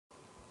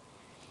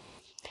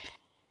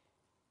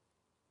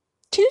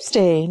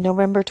Tuesday,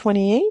 November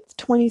 28th,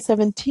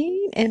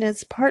 2017, and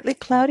it's partly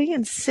cloudy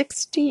and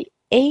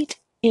 68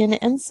 in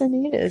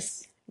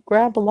Encinitas.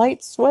 Grab a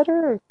light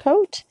sweater or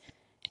coat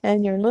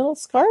and your little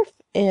scarf,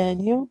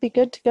 and you'll be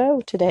good to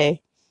go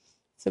today.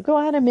 So go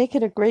out and make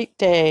it a great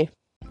day.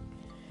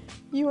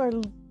 You are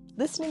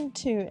listening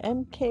to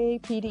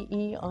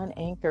MKPDE on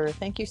Anchor.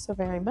 Thank you so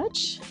very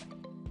much.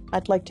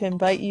 I'd like to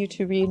invite you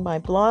to read my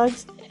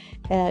blogs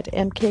at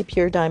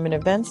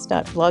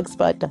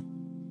mkpurediamondevents.blogspot.com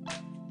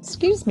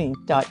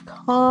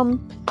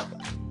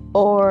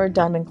or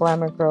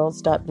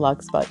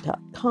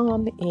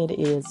diamondglamourgirls.blogspot.com. It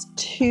is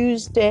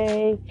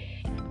Tuesday,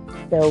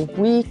 the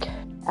week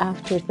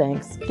after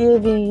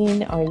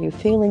Thanksgiving. Are you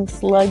feeling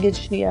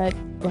sluggish yet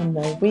from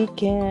the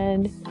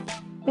weekend?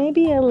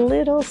 Maybe a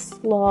little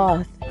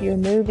sloth. You're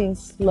moving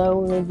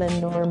slower than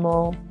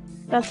normal.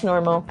 That's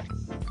normal.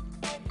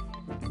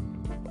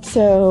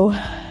 So,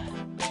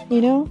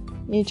 you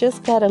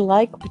just gotta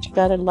like what you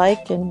gotta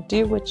like and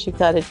do what you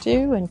gotta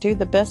do and do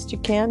the best you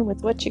can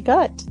with what you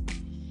got.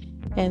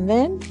 And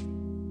then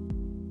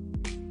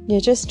you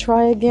just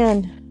try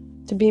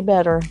again to be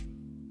better.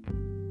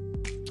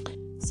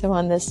 So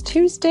on this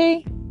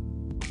Tuesday,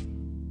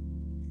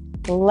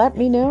 let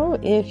me know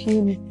if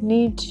you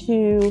need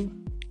to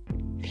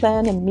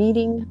plan a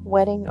meeting,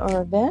 wedding,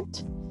 or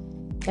event,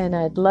 and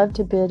I'd love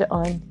to bid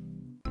on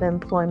the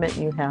employment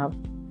you have.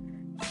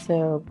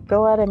 So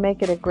go out and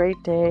make it a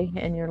great day,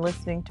 and you're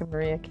listening to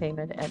Maria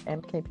Kamen at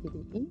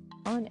MKPDE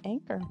on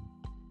Anchor.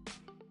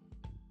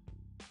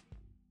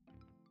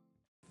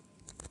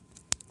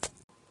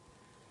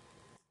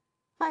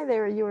 Hi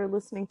there, you are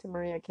listening to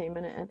Maria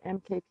Kamen at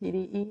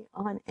MKPDE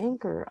on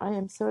Anchor. I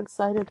am so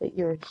excited that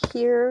you're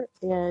here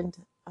and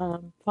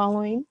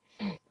following.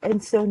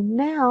 And so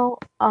now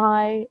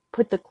I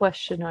put the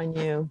question on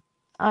you.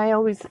 I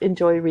always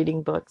enjoy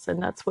reading books,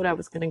 and that's what I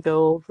was going to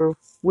go over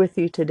with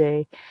you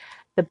today,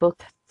 the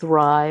book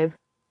Thrive.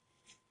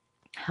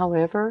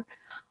 However,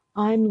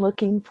 I'm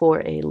looking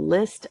for a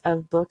list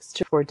of books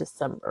for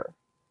December.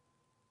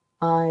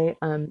 I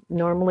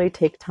normally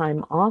take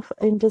time off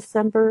in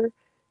December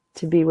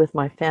to be with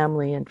my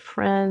family and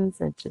friends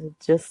and to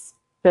just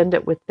spend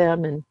it with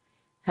them and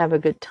have a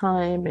good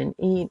time and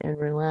eat and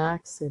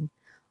relax.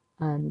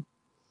 And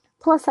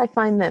plus, I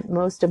find that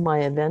most of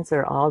my events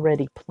are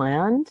already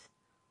planned.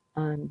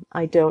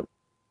 I don't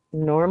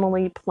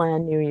normally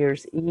plan New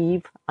Year's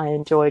Eve. I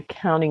enjoy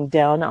counting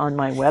down on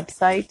my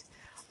website,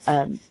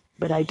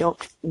 but I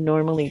don't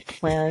normally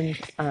plan,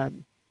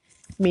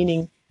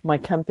 meaning my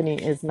company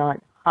is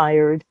not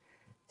hired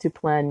to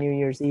plan New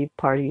Year's Eve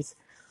parties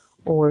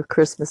or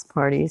Christmas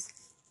parties.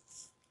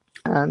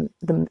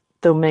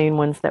 The main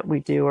ones that we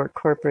do are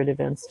corporate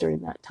events during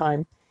that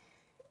time.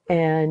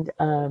 And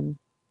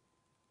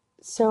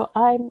so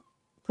I'm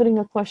putting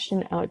a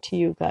question out to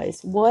you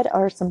guys. What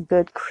are some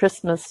good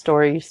Christmas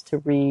stories to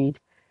read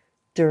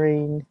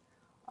during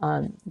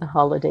the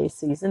holiday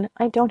season?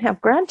 I don't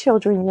have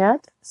grandchildren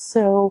yet,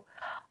 so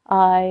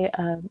I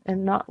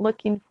am not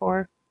looking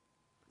for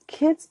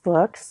kids'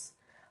 books,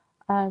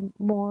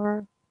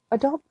 more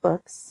adult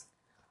books.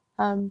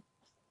 Um,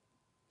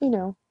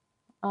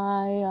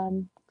 I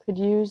could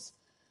use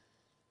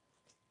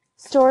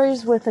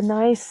stories with a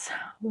nice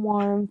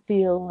warm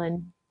feel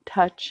and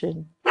touch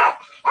and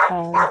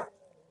uh,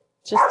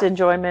 just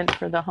enjoyment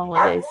for the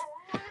holidays.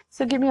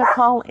 So give me a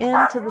call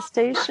in to the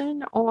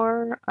station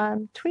or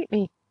tweet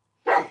me.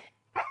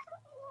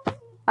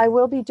 I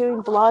will be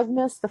doing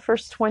Vlogmas the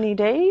first 20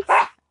 days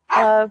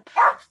of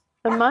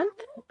the month,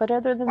 but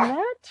other than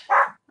that,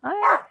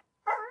 I'm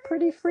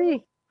pretty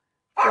free.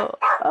 So,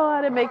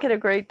 how to make it a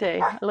great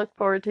day. I look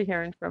forward to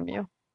hearing from you.